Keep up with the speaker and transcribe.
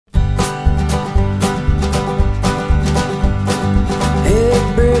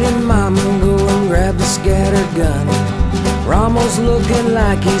done. Ramos looking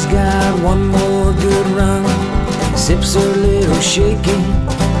like he's got one more good run. Sips a little shaky,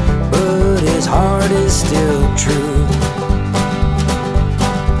 but his heart is still true.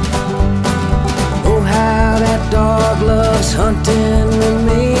 Oh, how that dog loves hunting with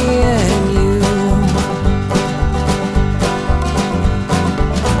me and you.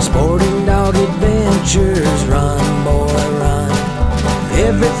 Sporting Dog Adventures, run, boy, run.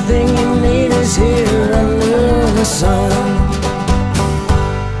 Everything you need is here under the sun.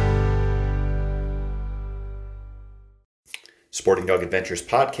 Sporting Dog Adventures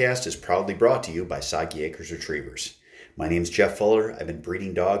podcast is proudly brought to you by Soggy Acres Retrievers. My name's Jeff Fuller. I've been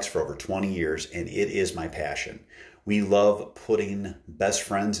breeding dogs for over 20 years, and it is my passion. We love putting best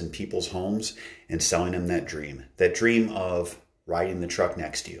friends in people's homes and selling them that dream of riding the truck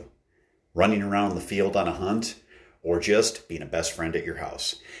next to you, running around the field on a hunt, or just being a best friend at your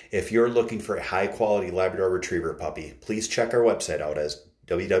house. If you're looking for a high-quality Labrador Retriever puppy, please check our website out as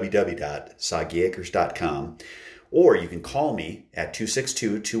www.soggyacres.com. Or you can call me at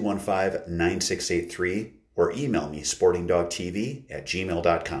 262-215-9683 or email me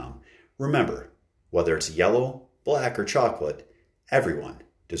sportingdogtv@gmail.com. Remember, whether it's yellow, black, or chocolate, everyone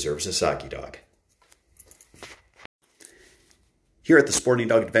deserves a Soggy dog. Here at the Sporting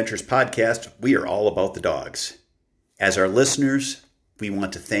Dog Adventures podcast, we are all about the dogs. As our listeners, we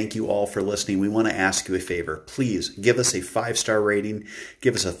want to thank you all for listening. We want to ask you a favor. Please give us a 5-star rating.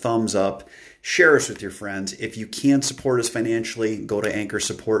 Give us a thumbs up. Share us with your friends. If you can support us financially, go to Anchor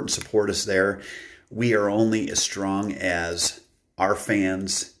Support and support us there. We are only as strong as our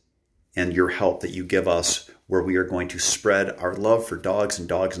fans and your help that you give us, where we are going to spread our love for dogs and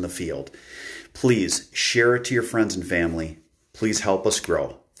dogs in the field. Please share it to your friends and family. Please help us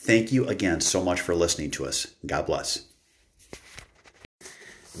grow. Thank you again so much for listening to us. God bless.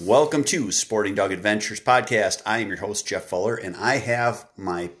 Welcome to Sporting Dog Adventures podcast. I am your host, Jeff Fuller, and I have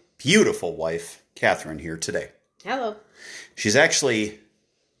my beautiful wife, Catherine, here today. Hello. She's actually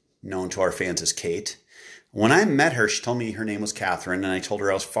known to our fans as Kate. When I met her, she told me her name was Catherine, and I told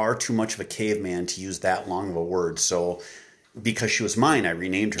her I was far too much of a caveman to use that long of a word. So because she was mine, I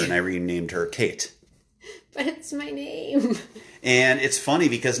renamed her, and I renamed her Kate. But it's my name. And it's funny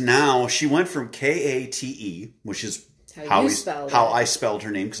because now she went from Kate, which is how I spelled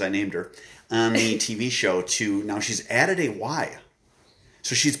her name because I named her on the TV show, to now she's added a Y.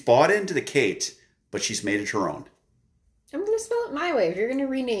 So she's bought into the Kate, but she's made it her own. I'm going to spell it my way. If you're going to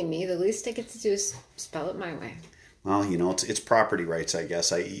rename me, the least I get to do is spell it my way. Well, you know, it's property rights, I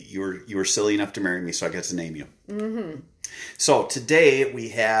guess. You were silly enough to marry me, so I get to name you. Mm-hmm. So today we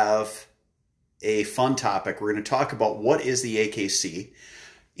have a fun topic. We're going to talk about what is the AKC.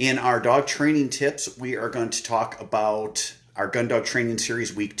 In our dog training tips, we are going to talk about our Gun Dog Training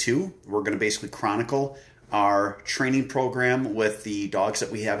Series Week 2. We're going to basically chronicle our training program with the dogs that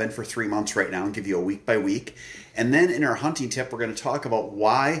we have in for 3 months right now and give you a week by week. And then in our hunting tip, we're going to talk about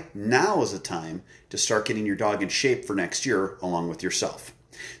why now is the time to start getting your dog in shape for next year along with yourself.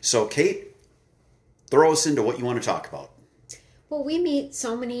 So Kate, throw us into what you want to talk about. Well, we meet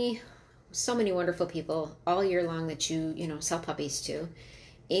so many wonderful people all year long that you sell puppies to.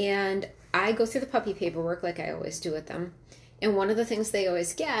 And I go through the puppy paperwork like I always do with them. And one of the things they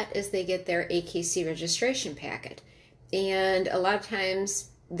always get is they get their AKC registration packet. And a lot of times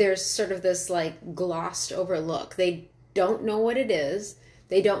there's sort of this like glossed over look. They don't know what it is.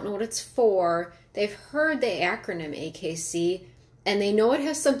 They don't know what it's for. They've heard the acronym AKC and they know it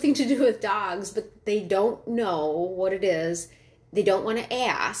has something to do with dogs, but they don't know what it is. They don't want to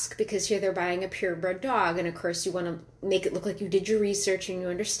ask because here they're buying a purebred dog. And of course you want to make it look like you did your research and you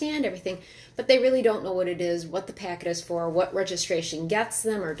understand everything. But they really don't know what it is, what the packet is for, what registration gets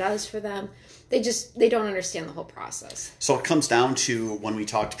them or does for them. They don't understand the whole process. So it comes down to when we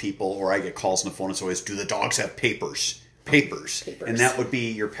talk to people or I get calls on the phone, it's always, do the dogs have papers? Papers. And that would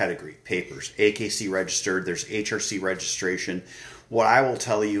be your pedigree, papers. AKC registered, there's HRC registration. What I will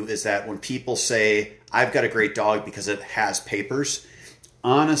tell you is that when people say, I've got a great dog because it has papers,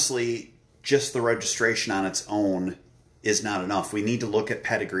 honestly, just the registration on its own is not enough. We need to look at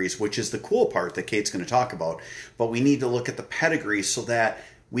pedigrees, which is the cool part that Kate's going to talk about. But we need to look at the pedigree so that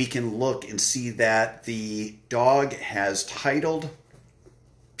we can look and see that the dog has titled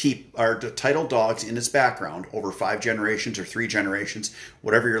dogs in its background over 5 generations or 3 generations,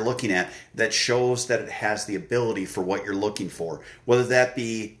 whatever you're looking at, that shows that it has the ability for what you're looking for. Whether that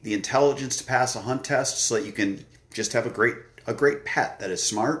be the intelligence to pass a hunt test so that you can just have a great pet that is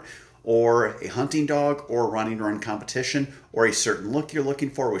smart, or a hunting dog, or a running run competition, or a certain look you're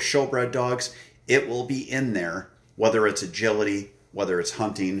looking for with showbred dogs, it will be in there, whether it's agility, whether it's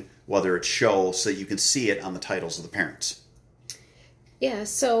hunting, whether it's show, so that you can see it on the titles of the parents. Yeah,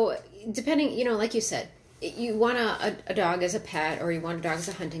 so depending, like you said, you want a dog as a pet, or you want a dog as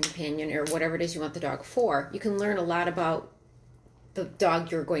a hunting companion, or whatever it is you want the dog for. You can learn a lot about the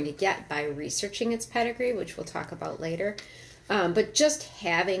dog you're going to get by researching its pedigree, which we'll talk about later. But just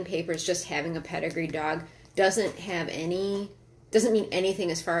having papers, just having a pedigree dog doesn't mean anything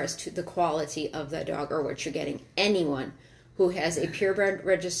as far as to the quality of the dog or what you're getting. Anyone who has a purebred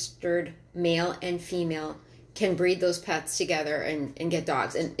registered male and female can breed those pets together and get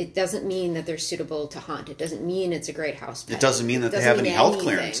dogs. And it doesn't mean that they're suitable to hunt. It doesn't mean it's a great house pet. It doesn't mean that they have any health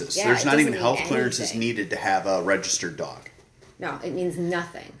clearances. Yeah, There's not even health clearances needed to have a registered dog. No, it means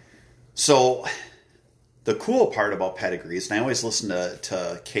nothing. So the cool part about pedigrees, and I always listen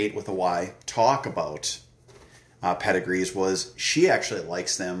to Kate with a Y talk about pedigrees, was she actually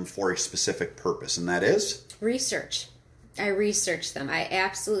likes them for a specific purpose, and that is? Research. I research them. I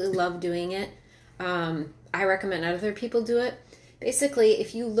absolutely love doing it. I recommend other people do it. Basically,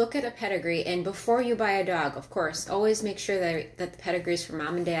 if you look at a pedigree, and before you buy a dog, of course, always make sure that the pedigrees from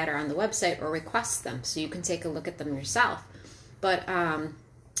mom and dad are on the website, or request them so you can take a look at them yourself. But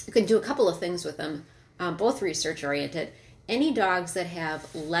you can do a couple of things with them, both research-oriented. Any dogs that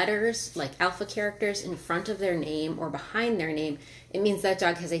have letters, like alpha characters, in front of their name or behind their name, it means that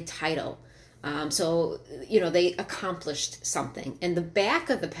dog has a title. So, they accomplished something. And the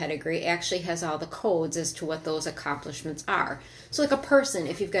back of the pedigree actually has all the codes as to what those accomplishments are. So like a person,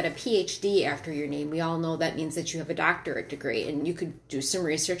 if you've got a PhD after your name, we all know that means that you have a doctorate degree. And you could do some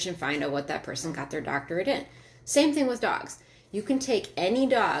research and find out what that person got their doctorate in. Same thing with dogs. You can take any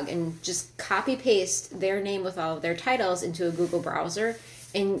dog and just copy paste their name with all of their titles into a Google browser,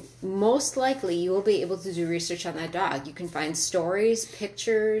 and most likely you will be able to do research on that dog. You can find stories,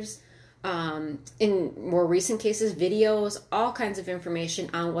 pictures, in more recent cases, videos, all kinds of information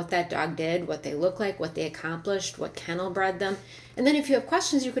on what that dog did, what they look like, what they accomplished, what kennel bred them. And then if you have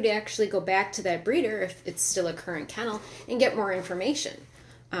questions, you could actually go back to that breeder, if it's still a current kennel, and get more information.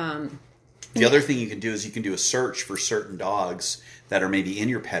 The other thing you can do is you can do a search for certain dogs that are maybe in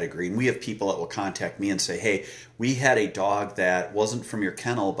your pedigree. And we have people that will contact me and say, hey, we had a dog that wasn't from your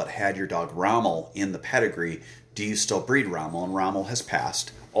kennel but had your dog Rommel in the pedigree. Do you still breed Rommel? And Rommel has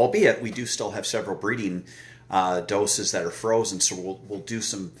passed. Albeit, we do still have several breeding doses that are frozen. So we'll do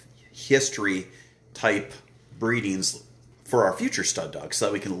some history-type breedings for our future stud dogs so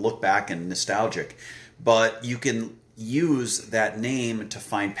that we can look back and nostalgic. But you can use that name to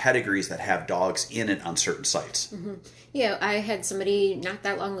find pedigrees that have dogs in it on certain sites. Mm-hmm. Yeah, I had somebody not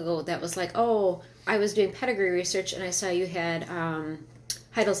that long ago that was like, oh, I was doing pedigree research and I saw you had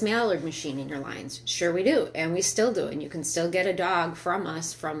Heidel's Mallard machine in your lines. Sure we do, and we still do, and you can still get a dog from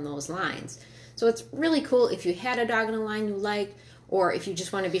us from those lines. So it's really cool if you had a dog in a line you like, or if you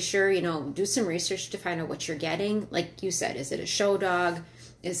just want to be sure, do some research to find out what you're getting. Like you said, is it a show dog?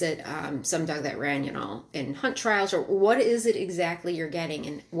 Is it some dog that ran, in hunt trials? Or what is it exactly you're getting,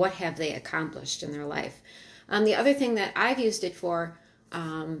 and what have they accomplished in their life? The other thing that I've used it for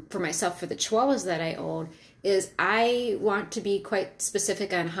myself, for the Chihuahuas that I own, is I want to be quite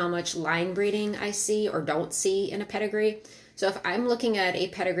specific on how much line breeding I see or don't see in a pedigree. So if I'm looking at a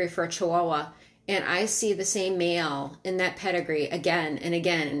pedigree for a Chihuahua and I see the same male in that pedigree again and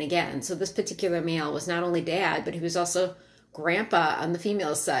again and again. So this particular male was not only dad, but he was also grandpa on the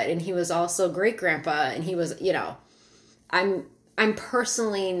female side, and he was also great grandpa, and he was, I'm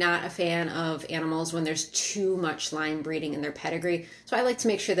personally not a fan of animals when there's too much line breeding in their pedigree. So I like to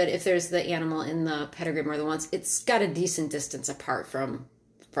make sure that if there's the animal in the pedigree more than once, it's got a decent distance apart from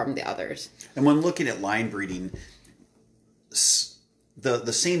the others. And when looking at line breeding,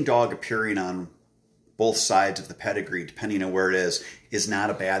 the same dog appearing on both sides of the pedigree, depending on where it is not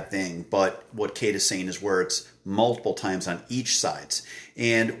a bad thing. But what Kate is saying is where it's multiple times on each sides.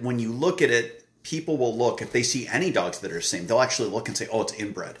 And when you look at it, people will look, if they see any dogs that are the same, they'll actually look and say, oh, it's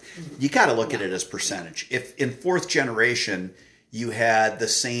inbred. Mm-hmm. You got to look at it as percentage. If in fourth generation you had the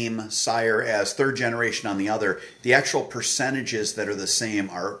same sire as third generation on the other, the actual percentages that are the same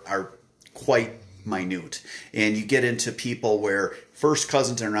are quite minute. And you get into people where first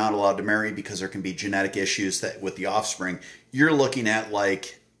cousins are not allowed to marry because there can be genetic issues that with the offspring. You're looking at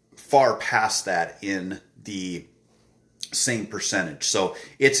like far past that in the same percentage. So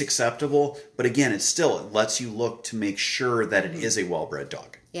it's acceptable, but again, it lets you look to make sure that it is a well-bred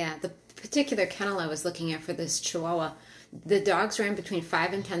dog. Yeah, the particular kennel I was looking at for this Chihuahua, the dogs ran between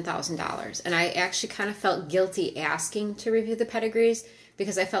 $5,000 and $10,000, and I actually kind of felt guilty asking to review the pedigrees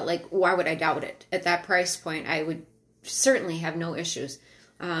because I felt like, why would I doubt it? At that price point, I would certainly have no issues.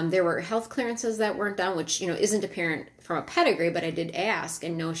 There were health clearances that weren't done, which, isn't apparent from a pedigree, but I did ask,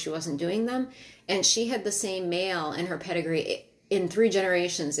 and no, she wasn't doing them. And she had the same male in her pedigree in 3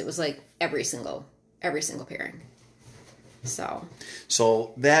 generations. It was like every single pairing.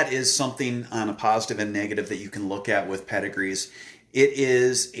 So that is something on a positive and negative that you can look at with pedigrees. It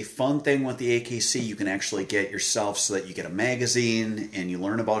is a fun thing with the AKC. You can actually get yourself so that you get a magazine and you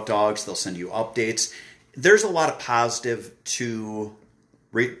learn about dogs. They'll send you updates. There's a lot of positive to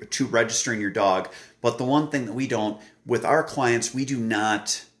registering your dog. But the one thing that we don't, with our clients, we do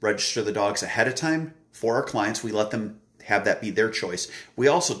not register the dogs ahead of time for our clients. We let them have that be their choice. We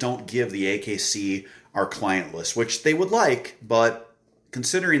also don't give the AKC our client list, which they would like, but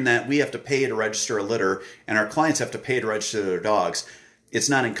considering that we have to pay to register a litter and our clients have to pay to register their dogs, it's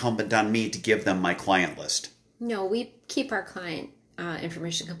not incumbent on me to give them my client list. No, we keep our client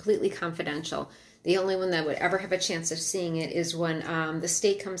information completely confidential. The only one that would ever have a chance of seeing it is when the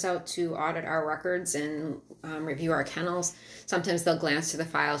state comes out to audit our records and review our kennels. Sometimes they'll glance through the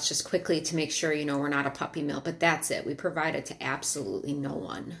files just quickly to make sure, we're not a puppy mill, but that's it. We provide it to absolutely no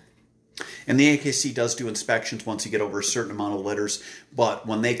one. And the AKC does do inspections once you get over a certain amount of litters, but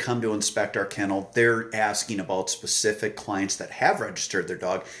when they come to inspect our kennel, they're asking about specific clients that have registered their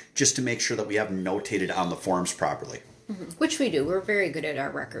dog just to make sure that we have them notated on the forms properly. Mm-hmm. Which we do. We're very good at our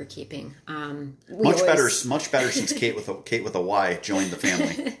record keeping. Much better since Kate with a Y joined the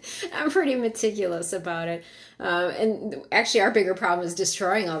family. I'm pretty meticulous about it. And actually our bigger problem is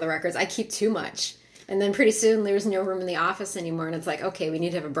destroying all the records. I keep too much. And then pretty soon there's no room in the office anymore. And it's like, okay, we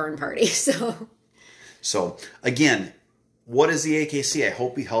need to have a burn party. So again, what is the AKC? I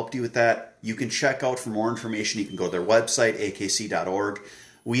hope we helped you with that. You can check out for more information. You can go to their website, akc.org.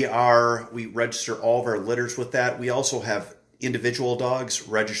 We register all of our litters with that. We also have individual dogs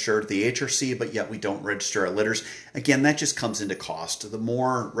registered at the HRC, but yet we don't register our litters. Again, that just comes into cost. The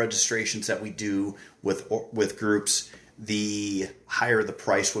more registrations that we do with groups, the higher the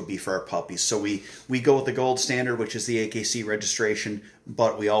price would be for our puppies. So we go with the gold standard, which is the AKC registration,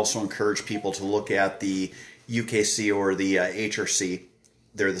 but we also encourage people to look at the UKC or the HRC.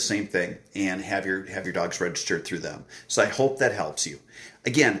 They're the same thing, and have your dogs registered through them. So I hope that helps you.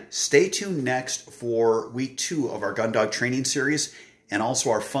 Again, stay tuned next for week 2 of our gun dog training series, and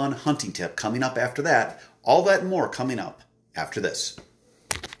also our fun hunting tip coming up after that. All that and more coming up after this.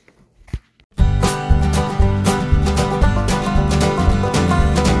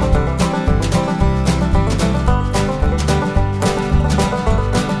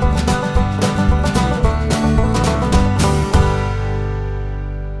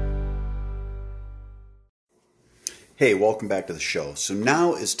 Hey, welcome back to the show. So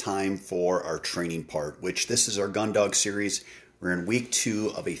now is time for our training part, which this is our gun dog series. We're in week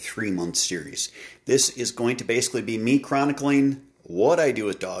 2 of a 3-month series. This is going to basically be me chronicling what I do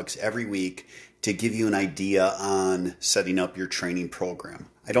with dogs every week to give you an idea on setting up your training program.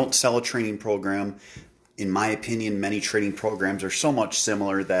 I don't sell a training program. In my opinion, many training programs are so much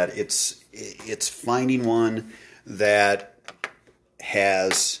similar that it's finding one that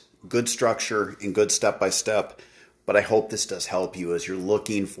has good structure and good step-by-step. But I hope this does help you as you're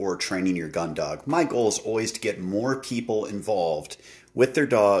looking for training your gun dog. My goal is always to get more people involved with their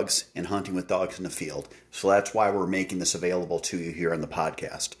dogs and hunting with dogs in the field. So that's why we're making this available to you here on the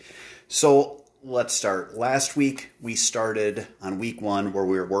podcast. So let's start. Last week, we started on week 1 where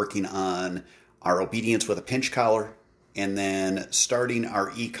we were working on our obedience with a pinch collar and then starting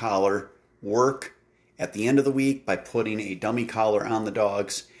our e-collar work at the end of the week by putting a dummy collar on the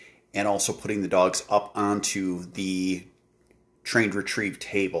dogs and also putting the dogs up onto the trained retrieve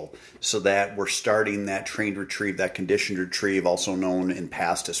table so that we're starting that trained retrieve, that conditioned retrieve, also known in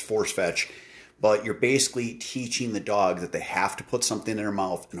past as force fetch. But you're basically teaching the dog that they have to put something in their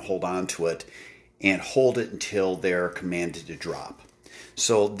mouth and hold on to it and hold it until they're commanded to drop.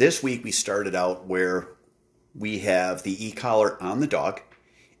 So this week we started out where we have the e-collar on the dog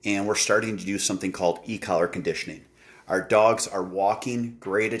and we're starting to do something called e-collar conditioning. Our dogs are walking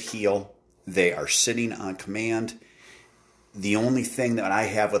great at heel. They are sitting on command. The only thing that I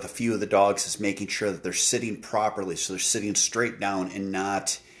have with a few of the dogs is making sure that they're sitting properly. So they're sitting straight down and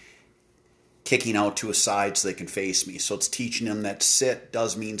not kicking out to a side so they can face me. So it's teaching them that sit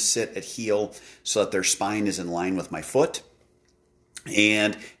does mean sit at heel so that their spine is in line with my foot.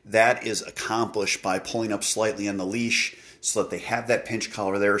 And that is accomplished by pulling up slightly on the leash so that they have that pinch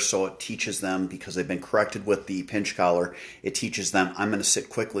collar there. So it teaches them, because they've been corrected with the pinch collar, it teaches them, I'm going to sit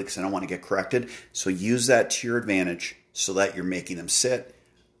quickly because I don't want to get corrected. So use that to your advantage so that you're making them sit.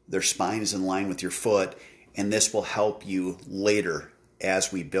 Their spine is in line with your foot. And this will help you later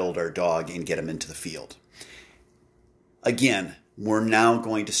as we build our dog and get them into the field. Again, We're now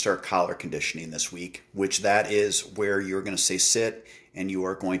going to start collar conditioning this week, which that is where you're going to say sit and you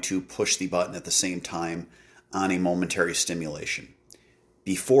are going to push the button at the same time on a momentary stimulation.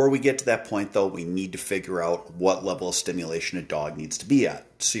 Before we get to that point, though, we need to figure out what level of stimulation a dog needs to be at.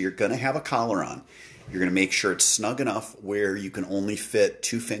 So you're going to have a collar on. You're going to make sure it's snug enough where you can only fit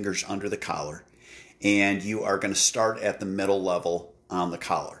 2 fingers under the collar. And you are going to start at the middle level on the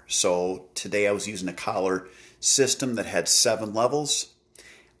collar. So today I was using a collar system that had 7 levels.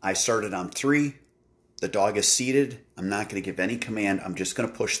 I started on 3. The dog is seated. I'm not going to give any command. I'm just going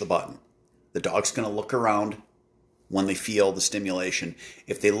to push the button. The dog's going to look around when they feel the stimulation.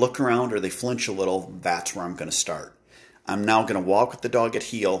 If they look around or they flinch a little, that's where I'm going to start. I'm now going to walk with the dog at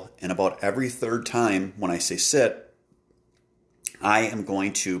heel, and about every 3rd time when I say sit, I am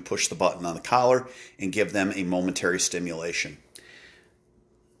going to push the button on the collar and give them a momentary stimulation.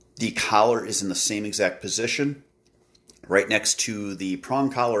 The collar is in the same exact position, right next to the prong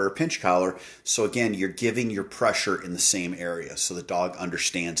collar or pinch collar. So again, you're giving your pressure in the same area so the dog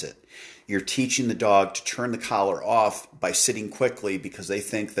understands it. You're teaching the dog to turn the collar off by sitting quickly because they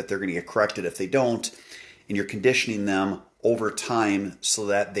think that they're going to get corrected if they don't. And you're conditioning them over time so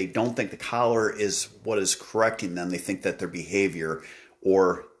that they don't think the collar is what is correcting them. They think that their behavior,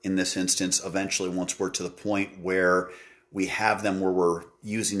 or in this instance, eventually once we're to the point where we have them where we're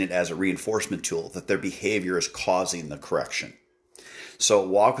using it as a reinforcement tool, that their behavior is causing the correction. So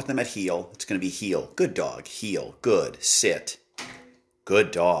walk with them at heel. It's going to be heel, good dog, heel, good, sit,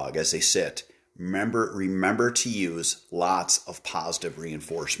 good dog as they sit. Remember to use lots of positive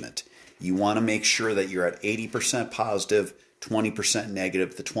reinforcement. You want to make sure that you're at 80% positive, 20%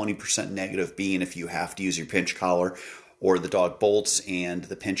 negative, the 20% negative being if you have to use your pinch collar or the dog bolts and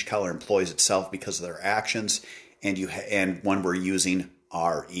the pinch collar employs itself because of their actions, and when we're using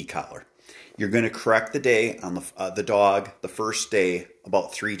our e-collar. You're going to correct the day on the dog the first day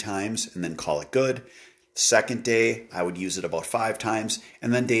about 3 times and then call it good. Second day, I would use it about 5 times.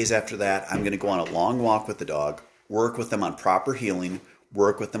 And then days after that, I'm going to go on a long walk with the dog, work with them on proper heeling,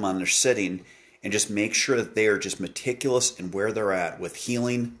 work with them on their sitting, and just make sure that they are just meticulous in where they're at with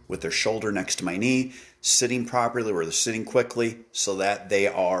heeling, with their shoulder next to my knee, sitting properly where they're sitting quickly so that they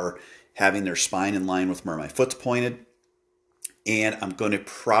are having their spine in line with where my foot's pointed. And I'm going to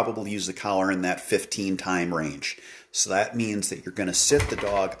probably use the collar in that 15 time range. So that means that you're going to sit the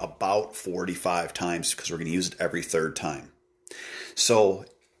dog about 45 times because we're going to use it every 3rd time. So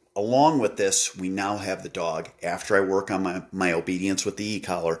along with this, we now have the dog. After I work on my obedience with the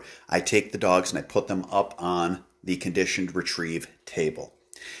e-collar, I take the dogs and I put them up on the conditioned retrieve table.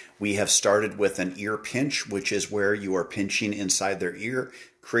 We have started with an ear pinch, which is where you are pinching inside their ear,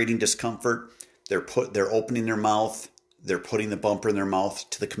 creating discomfort. They're opening their mouth. They're putting the bumper in their mouth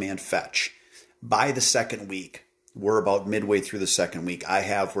to the command fetch. By the 2nd week, we're about midway through the 2nd week, I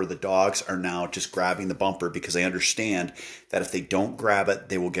have where the dogs are now just grabbing the bumper because they understand that if they don't grab it,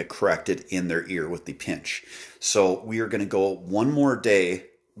 they will get corrected in their ear with the pinch. So we are going to go one more day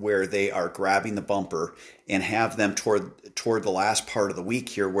where they are grabbing the bumper and have them toward the last part of the week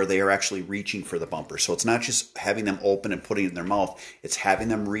here where they are actually reaching for the bumper. So it's not just having them open and putting it in their mouth, it's having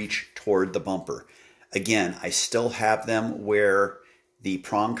them reach toward the bumper. Again, I still have them where the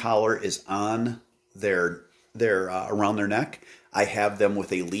prong collar is on their around their neck. I have them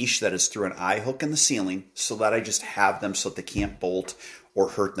with a leash that is through an eye hook in the ceiling so that I just have them so that they can't bolt or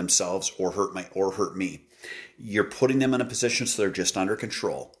hurt themselves or hurt me. You're putting them in a position so they're just under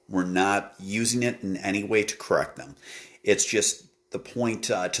control. We're not using it in any way to correct them. It's just the point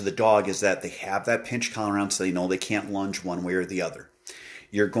to the dog is that they have that pinch collar on so they know they can't lunge one way or the other.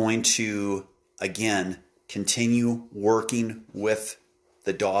 You're going to, again, continue working with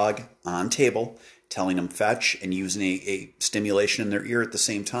the dog on table, telling them fetch and using a stimulation in their ear at the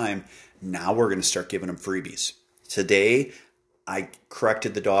same time. Now we're going to start giving them freebies. Today, I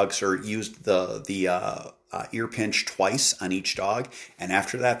corrected the dogs or used the ear pinch twice on each dog. And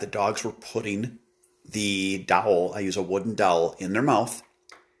after that, the dogs were putting the dowel, I use a wooden dowel, in their mouth,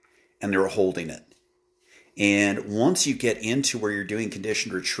 and they were holding it. And once you get into where you're doing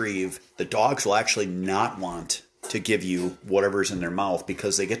conditioned retrieve, the dogs will actually not want to give you whatever's in their mouth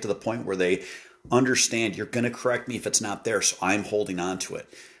because they get to the point where they understand you're going to correct me if it's not there, so I'm holding on to it.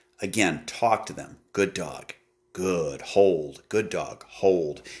 Again, talk to them. Good dog. Good. Hold. Good dog.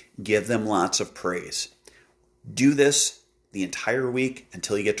 Hold. Give them lots of praise. Do this the entire week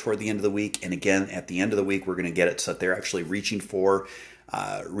until you get toward the end of the week. And again, at the end of the week, we're going to get it so that they're actually reaching for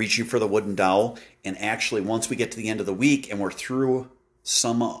the wooden dowel. And actually, once we get to the end of the week and we're through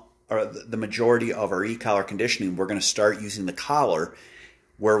the majority of our e-collar conditioning, we're going to start using the collar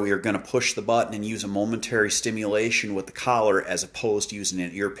where we are going to push the button and use a momentary stimulation with the collar as opposed to using an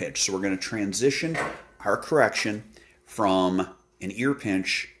ear pinch. So we're going to transition our correction from an ear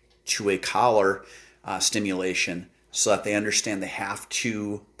pinch to a collar stimulation so that they understand they have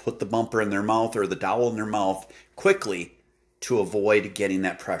to put the bumper in their mouth or the dowel in their mouth quickly to avoid getting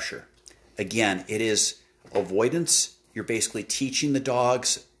that pressure. Again, it is avoidance. You're basically teaching the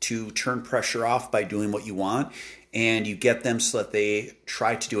dogs to turn pressure off by doing what you want, and you get them so that they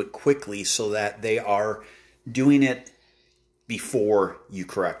try to do it quickly so that they are doing it before you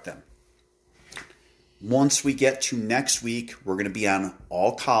correct them. Once we get to next week, we're going to be on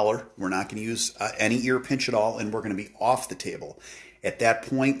all collar. We're not going to use any ear pinch at all, and we're going to be off the table. At that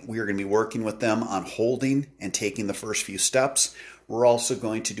point, we are going to be working with them on holding and taking the first few steps. We're also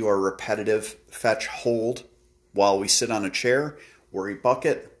going to do our repetitive fetch hold while we sit on a chair or a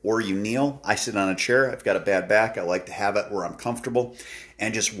bucket or you kneel. I sit on a chair. I've got a bad back. I like to have it where I'm comfortable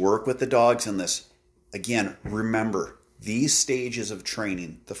and just work with the dogs in this. Again, remember, these stages of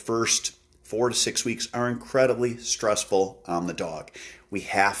training, the first 4 to 6 weeks, are incredibly stressful on the dog. We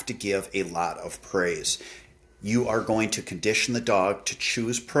have to give a lot of praise. You are going to condition the dog to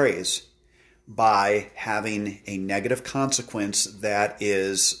choose praise by having a negative consequence that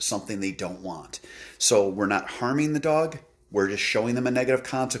is something they don't want. So we're not harming the dog. We're just showing them a negative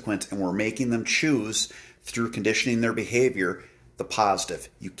consequence, and we're making them choose through conditioning their behavior the positive.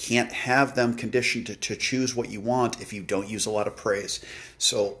 You can't have them conditioned to choose what you want if you don't use a lot of praise.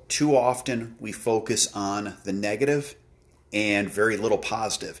 So too often we focus on the negative and very little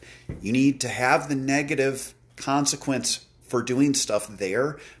positive. You need to have the negative consequence for doing stuff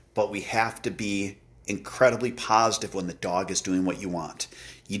there, but we have to be incredibly positive when the dog is doing what you want.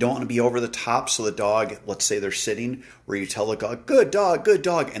 You don't want to be over the top so the dog, let's say they're sitting, where you tell the dog, good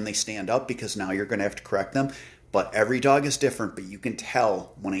dog, and they stand up because now you're going to have to correct them. But every dog is different, but you can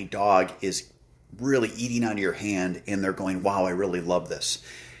tell when a dog is really eating out of your hand and they're going, wow, I really love this.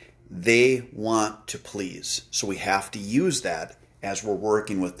 They want to please. So we have to use that as we're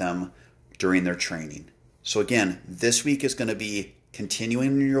working with them during their training. So again, this week is going to be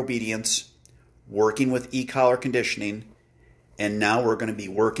continuing in your obedience, working with e-collar conditioning, and now we're going to be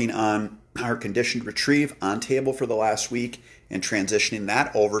working on our conditioned retrieve on table for the last week and transitioning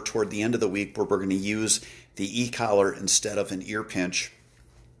that over toward the end of the week where we're going to use the e-collar instead of an ear pinch,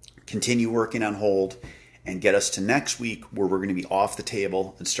 continue working on hold, and get us to next week where we're going to be off the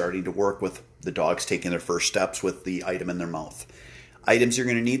table and starting to work with the dogs taking their first steps with the item in their mouth. Items you're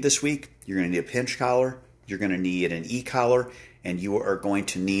going to need this week: you're going to need a pinch collar, you're going to need an e-collar, and you are going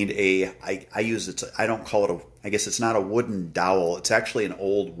to need I don't call it I guess it's not a wooden dowel. It's actually an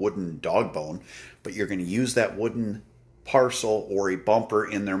old wooden dog bone, but you're going to use that wooden parcel or a bumper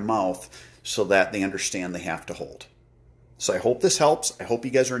in their mouth so that they understand they have to hold. So I hope this helps. I hope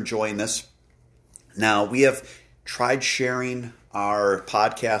you guys are enjoying this. Now, we have tried sharing our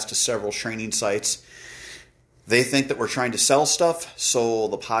podcast to several training sites. They think that we're trying to sell stuff, so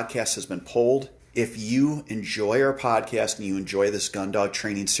the podcast has been pulled. If you enjoy our podcast and you enjoy this gun dog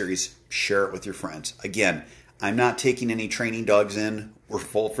training series, share it with your friends. Again, I'm not taking any training dogs in. We're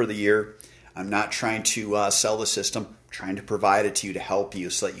full for the year. I'm not trying to sell the system. I'm trying to provide it to you to help you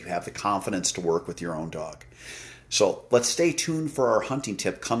so that you have the confidence to work with your own dog. So let's stay tuned for our hunting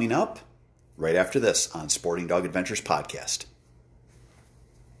tip coming up right after this on Sporting Dog Adventures Podcast.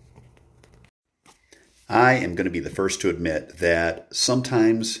 I am going to be the first to admit that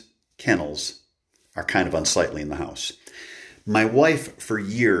sometimes kennels are kind of unsightly in the house. My wife for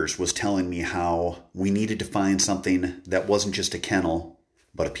years was telling me how we needed to find something that wasn't just a kennel,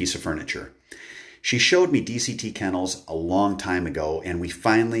 but a piece of furniture. She showed me DCT Kennels a long time ago, and we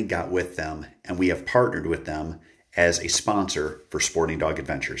finally got with them, and we have partnered with them as a sponsor for Sporting Dog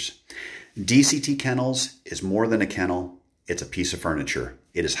Adventures. DCT Kennels is more than a kennel, it's a piece of furniture.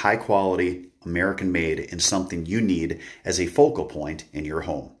 It is high quality, American made, and something you need as a focal point in your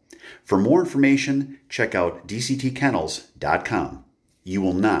home. For more information, check out dctkennels.com. You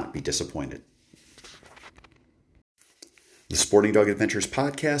will not be disappointed. The Sporting Dog Adventures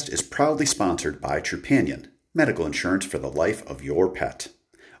podcast is proudly sponsored by Trupanion, medical insurance for the life of your pet.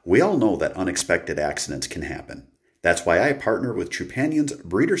 We all know that unexpected accidents can happen. That's why I partner with Trupanion's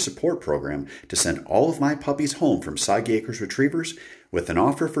Breeder Support Program to send all of my puppies home from Soggy Acres Retrievers with an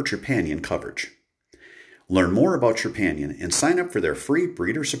offer for Trupanion coverage. Learn more about Trupanion and sign up for their free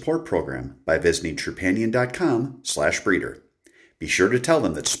breeder support program by visiting trupanion.com/breeder. Be sure to tell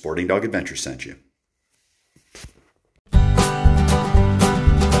them that Sporting Dog Adventures sent you.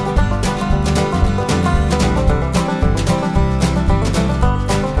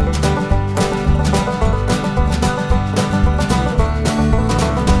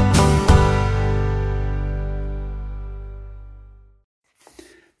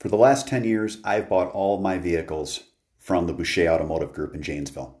 For the last 10 years, I've bought all of my vehicles from the Boucher Automotive Group in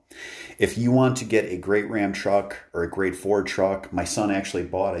Janesville. If you want to get a great Ram truck or a great Ford truck, my son actually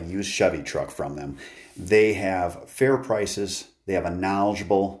bought a used Chevy truck from them. They have fair prices, they have a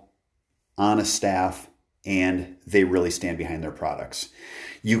knowledgeable, honest staff, and they really stand behind their products.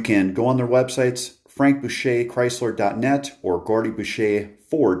 You can go on their websites, frankboucherchrysler.net or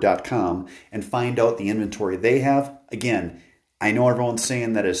gordyboucherford.com, and find out the inventory they have. Again, I know everyone's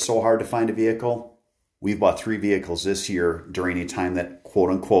saying that it's so hard to find a vehicle. We've bought 3 vehicles this year during a time that,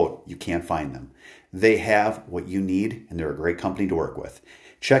 quote unquote, you can't find them. They have what you need, and they're a great company to work with.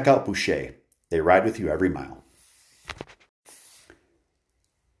 Check out Boucher. They ride with you every mile.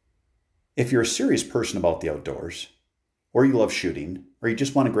 If you're a serious person about the outdoors, or you love shooting, or you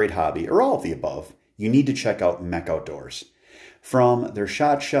just want a great hobby, or all of the above, you need to check out Mech Outdoors. From their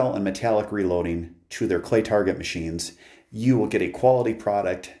shot shell and metallic reloading to their clay target machines, you will get a quality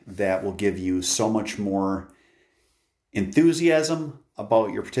product that will give you so much more enthusiasm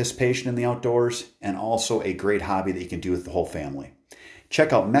about your participation in the outdoors, and also a great hobby that you can do with the whole family.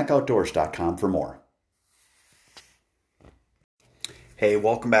 Check out mechoutdoors.com for more. Hey,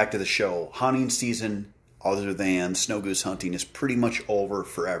 welcome back to the show. Hunting season, other than snow goose hunting, is pretty much over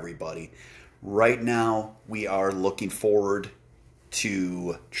for everybody. Right now, we are looking forward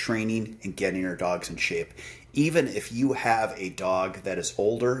to training and getting our dogs in shape. Even if you have a dog that is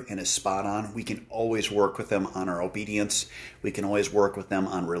older and is spot on, we can always work with them on our obedience. We can always work with them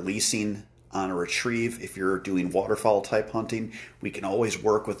on releasing, on a retrieve. If you're doing waterfowl type hunting, we can always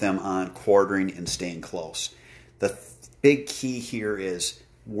work with them on quartering and staying close. The big key here is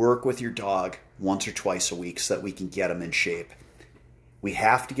work with your dog once or twice a week so that we can get them in shape. We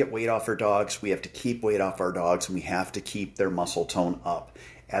have to get weight off our dogs. We have to keep weight off our dogs, and we have to keep their muscle tone up.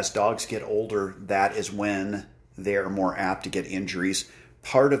 As dogs get older, that is when they're more apt to get injuries.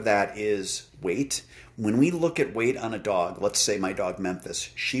 Part of that is weight. When we look at weight on a dog, let's say my dog Memphis,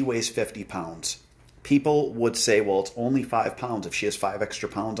 she weighs 50 pounds. People would say, well, it's only 5 pounds. If she has 5 extra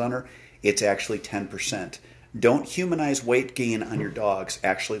pounds on her, it's actually 10%. Don't humanize weight gain on your dogs.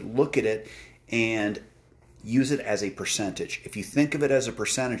 Actually look at it and use it as a percentage. If you think of it as a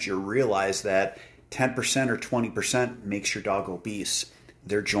percentage, you'll realize that 10% or 20% makes your dog obese.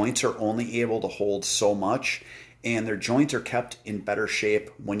 Their joints are only able to hold so much, and their joints are kept in better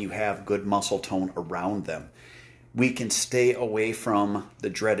shape when you have good muscle tone around them. We can stay away from the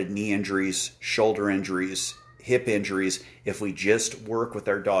dreaded knee injuries, shoulder injuries, hip injuries if we just work with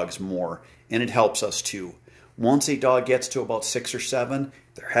our dogs more, and it helps us too. Once a dog gets to about 6 or 7,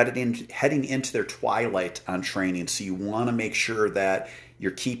 they're heading into their twilight on training, so you want to make sure that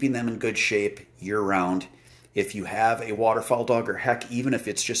you're keeping them in good shape year-round. If you have a waterfowl dog, or heck, even if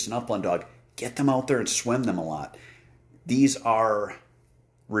it's just an upland dog, get them out there and swim them a lot. These are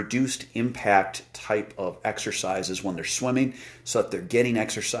reduced impact type of exercises when they're swimming, so that they're getting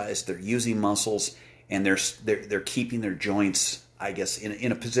exercise, they're using muscles, and they're keeping their joints, I guess,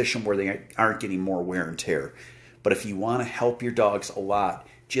 in a position where they aren't getting more wear and tear. But if you want to help your dogs a lot,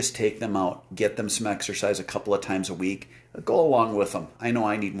 just take them out, get them some exercise a couple of times a week. Go along with them. I know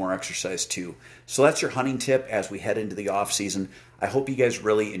I need more exercise too. So that's your hunting tip as we head into the off season. I hope you guys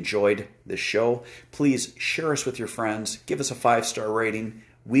really enjoyed this show. Please share us with your friends. Give us a 5-star rating.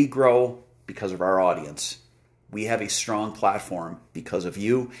 We grow because of our audience. We have a strong platform because of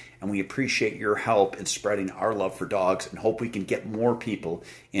you, and we appreciate your help in spreading our love for dogs and hope we can get more people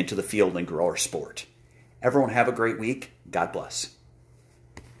into the field and grow our sport. Everyone have a great week. God bless.